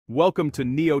Welcome to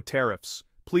Neo Tariffs.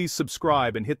 Please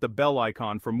subscribe and hit the bell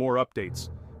icon for more updates.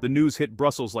 The news hit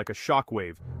Brussels like a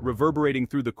shockwave, reverberating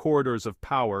through the corridors of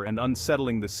power and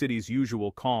unsettling the city's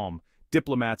usual calm.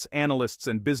 Diplomats, analysts,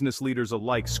 and business leaders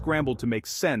alike scrambled to make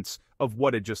sense of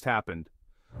what had just happened.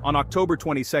 On October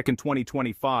 22,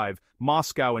 2025,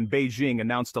 Moscow and Beijing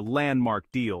announced a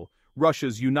landmark deal.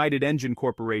 Russia's United Engine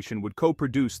Corporation would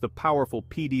co-produce the powerful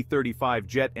PD-35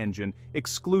 jet engine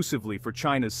exclusively for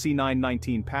China's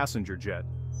C919 passenger jet.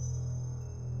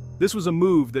 This was a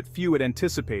move that few had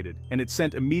anticipated, and it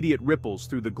sent immediate ripples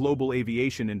through the global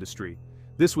aviation industry.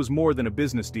 This was more than a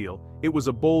business deal, it was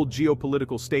a bold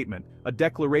geopolitical statement, a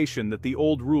declaration that the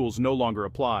old rules no longer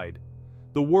applied.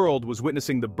 The world was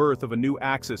witnessing the birth of a new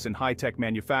axis in high-tech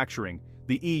manufacturing.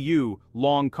 The EU,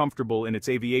 long comfortable in its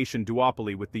aviation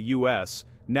duopoly with the US,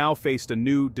 now faced a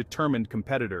new, determined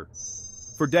competitor.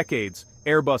 For decades,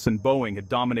 Airbus and Boeing had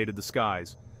dominated the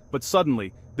skies, but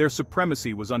suddenly, their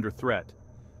supremacy was under threat.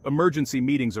 Emergency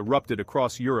meetings erupted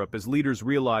across Europe as leaders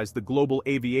realized the global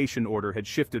aviation order had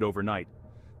shifted overnight.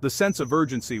 The sense of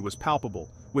urgency was palpable,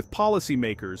 with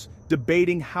policymakers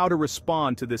debating how to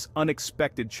respond to this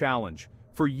unexpected challenge.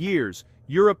 For years,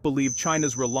 Europe believed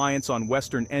China's reliance on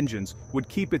Western engines would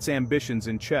keep its ambitions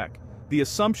in check. The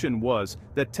assumption was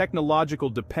that technological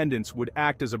dependence would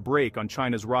act as a brake on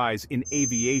China's rise in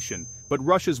aviation, but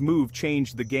Russia's move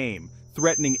changed the game,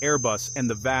 threatening Airbus and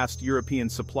the vast European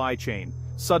supply chain.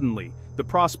 Suddenly, the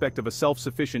prospect of a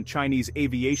self-sufficient Chinese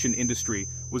aviation industry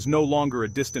was no longer a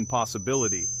distant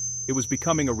possibility. It was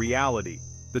becoming a reality.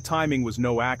 The timing was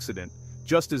no accident.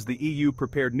 Just as the EU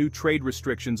prepared new trade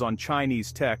restrictions on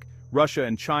Chinese tech, Russia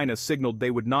and China signaled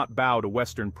they would not bow to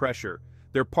Western pressure.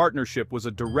 Their partnership was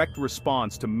a direct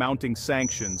response to mounting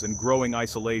sanctions and growing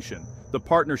isolation. The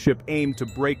partnership aimed to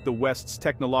break the West's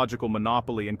technological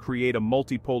monopoly and create a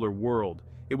multipolar world.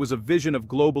 It was a vision of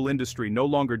global industry no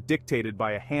longer dictated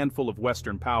by a handful of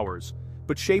Western powers,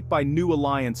 but shaped by new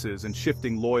alliances and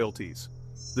shifting loyalties.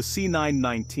 The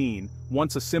C919,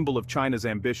 once a symbol of China's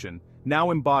ambition,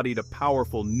 now embodied a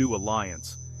powerful new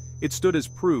alliance. It stood as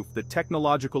proof that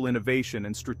technological innovation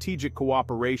and strategic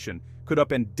cooperation could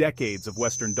upend decades of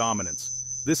Western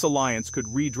dominance. This alliance could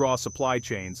redraw supply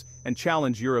chains and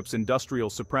challenge Europe's industrial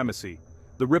supremacy.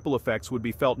 The ripple effects would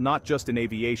be felt not just in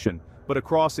aviation, but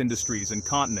across industries and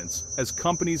continents, as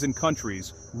companies and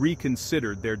countries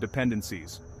reconsidered their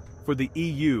dependencies. For the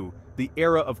EU, the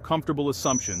era of comfortable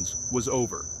assumptions was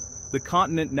over. The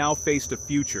continent now faced a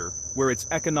future where its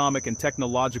economic and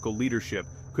technological leadership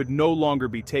could no longer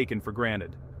be taken for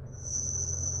granted.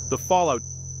 The fallout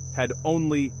had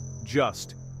only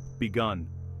just begun.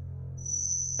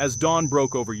 As dawn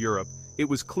broke over Europe, it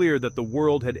was clear that the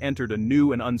world had entered a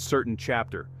new and uncertain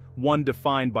chapter, one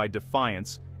defined by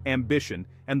defiance, ambition,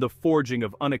 and the forging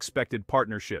of unexpected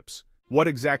partnerships. What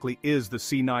exactly is the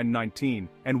C919,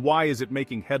 and why is it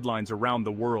making headlines around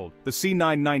the world? The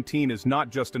C919 is not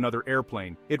just another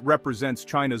airplane, it represents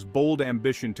China's bold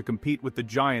ambition to compete with the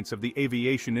giants of the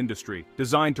aviation industry.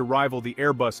 Designed to rival the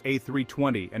Airbus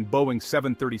A320 and Boeing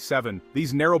 737,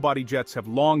 these narrow-body jets have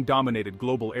long dominated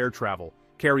global air travel,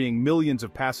 carrying millions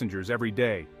of passengers every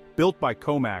day. Built by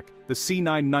Comac, the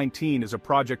C919 is a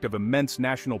project of immense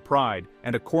national pride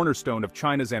and a cornerstone of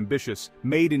China's ambitious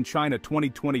Made in China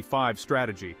 2025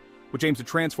 strategy, which aims to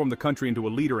transform the country into a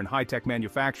leader in high-tech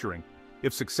manufacturing.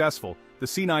 If successful, the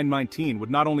C919 would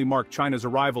not only mark China's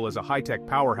arrival as a high-tech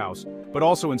powerhouse, but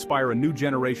also inspire a new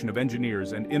generation of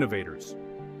engineers and innovators.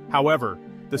 However,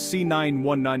 the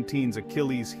C919's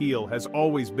Achilles heel has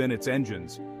always been its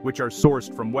engines, which are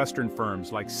sourced from Western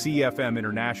firms like CFM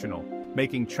International,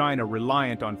 making China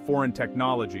reliant on foreign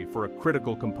technology for a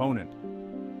critical component.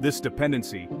 This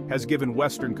dependency has given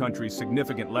Western countries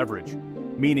significant leverage,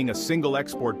 meaning a single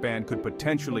export ban could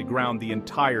potentially ground the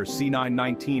entire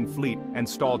C919 fleet and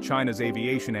stall China's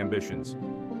aviation ambitions.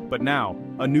 But now,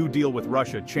 a new deal with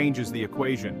Russia changes the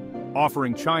equation,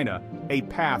 offering China a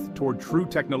path toward true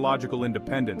technological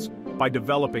independence by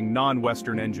developing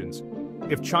non-Western engines.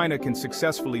 If China can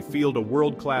successfully field a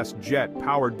world-class jet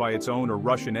powered by its own or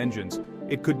Russian engines,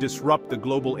 it could disrupt the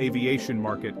global aviation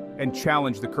market and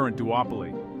challenge the current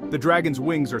duopoly. The dragon's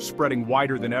wings are spreading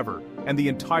wider than ever, and the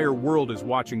entire world is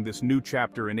watching this new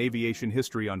chapter in aviation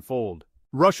history unfold.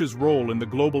 Russia's role in the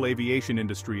global aviation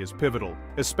industry is pivotal,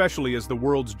 especially as the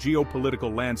world's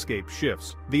geopolitical landscape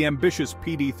shifts. The ambitious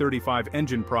PD-35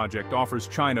 engine project offers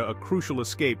China a crucial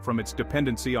escape from its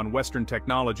dependency on Western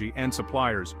technology and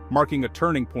suppliers, marking a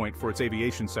turning point for its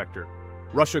aviation sector.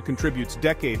 Russia contributes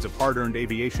decades of hard-earned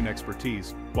aviation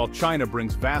expertise, while China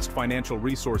brings vast financial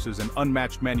resources and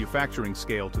unmatched manufacturing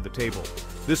scale to the table.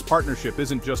 This partnership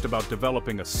isn't just about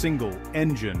developing a single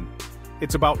engine,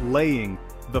 it's about laying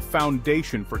the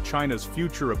foundation for China's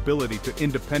future ability to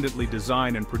independently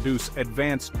design and produce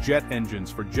advanced jet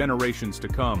engines for generations to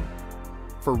come.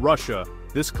 For Russia,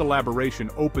 this collaboration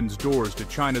opens doors to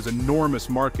China's enormous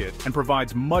market and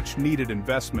provides much-needed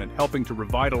investment, helping to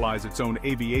revitalize its own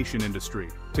aviation industry.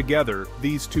 Together,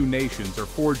 these two nations are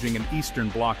forging an Eastern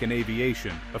Bloc in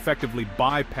aviation, effectively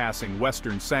bypassing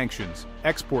Western sanctions,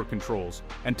 export controls,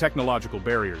 and technological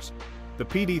barriers. The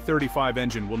PD-35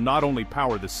 engine will not only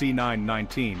power the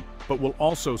C919, but will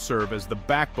also serve as the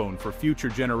backbone for future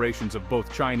generations of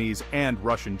both Chinese and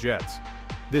Russian jets.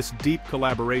 This deep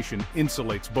collaboration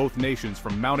insulates both nations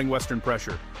from mounting Western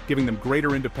pressure, giving them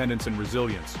greater independence and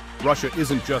resilience. Russia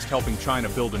isn't just helping China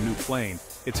build a new plane,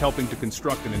 it's helping to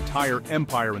construct an entire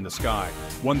empire in the sky,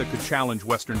 one that could challenge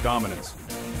Western dominance.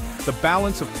 The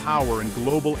balance of power in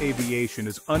global aviation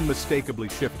is unmistakably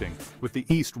shifting, with the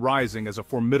East rising as a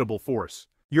formidable force.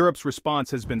 Europe's response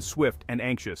has been swift and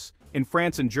anxious. In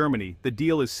France and Germany, the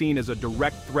deal is seen as a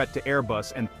direct threat to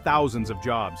Airbus and thousands of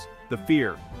jobs. The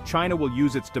fear: China will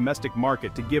use its domestic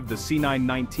market to give the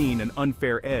C919 an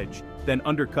unfair edge, then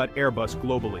undercut Airbus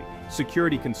globally.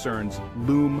 Security concerns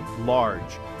loom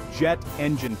large. Jet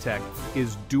engine tech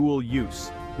is dual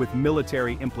use, with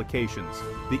military implications.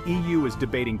 The EU is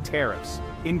debating tariffs,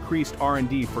 increased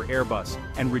R&D for Airbus,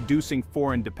 and reducing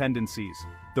foreign dependencies.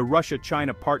 The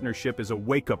Russia-China partnership is a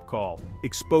wake-up call,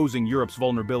 exposing Europe's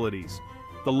vulnerabilities.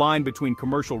 The line between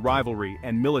commercial rivalry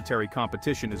and military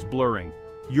competition is blurring.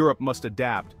 Europe must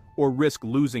adapt, or risk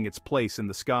losing its place in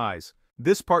the skies.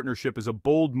 This partnership is a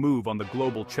bold move on the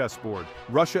global chessboard.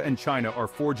 Russia and China are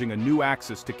forging a new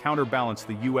axis to counterbalance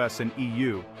the US and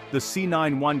EU. The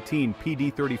C919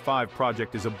 PD-35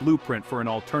 project is a blueprint for an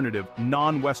alternative,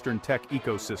 non-Western tech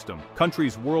ecosystem.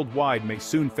 Countries worldwide may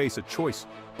soon face a choice: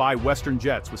 buy Western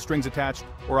jets with strings attached,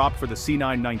 or opt for the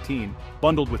C919,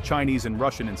 bundled with Chinese and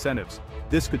Russian incentives.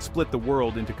 This could split the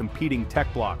world into competing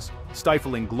tech blocs,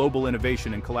 stifling global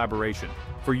innovation and collaboration.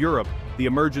 For Europe, the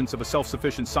emergence of a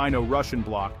self-sufficient Sino-Russian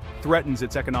bloc threatens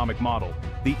its economic model.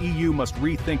 The EU must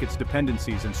rethink its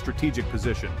dependencies and strategic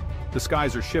position. The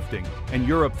skies are shifting, and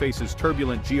Europe faces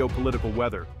turbulent geopolitical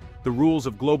weather. The rules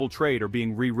of global trade are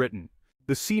being rewritten.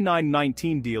 The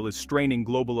C919 deal is straining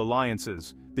global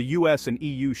alliances. The US and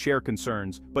EU share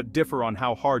concerns, but differ on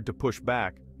how hard to push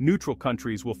back. Neutral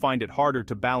countries will find it harder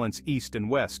to balance East and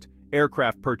West.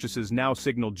 Aircraft purchases now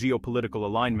signal geopolitical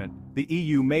alignment. The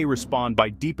EU may respond by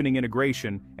deepening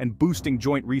integration and boosting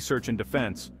joint research and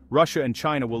defense. Russia and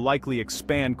China will likely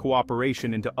expand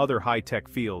cooperation into other high-tech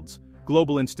fields.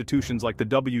 Global institutions like the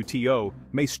WTO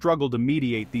may struggle to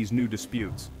mediate these new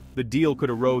disputes. The deal could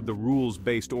erode the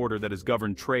rules-based order that has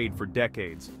governed trade for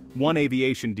decades. One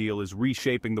aviation deal is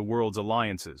reshaping the world's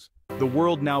alliances. The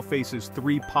world now faces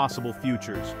three possible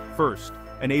futures. First,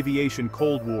 an aviation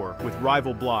Cold War with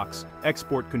rival blocs,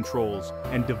 export controls,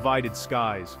 and divided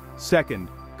skies. Second,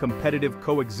 competitive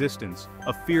coexistence,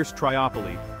 a fierce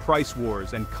triopoly, price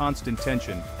wars and constant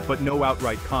tension, but no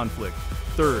outright conflict.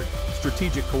 Third,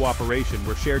 strategic cooperation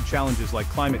where shared challenges like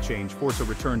climate change force a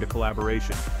return to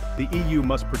collaboration. The EU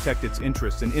must protect its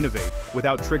interests and innovate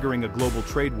without triggering a global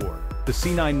trade war. The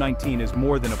C919 is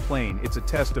more than a plane, it's a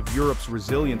test of Europe's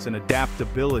resilience and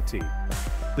adaptability.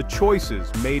 The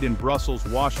choices made in Brussels,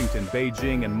 Washington,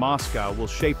 Beijing, and Moscow will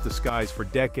shape the skies for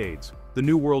decades. The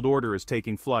New World Order is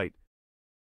taking flight.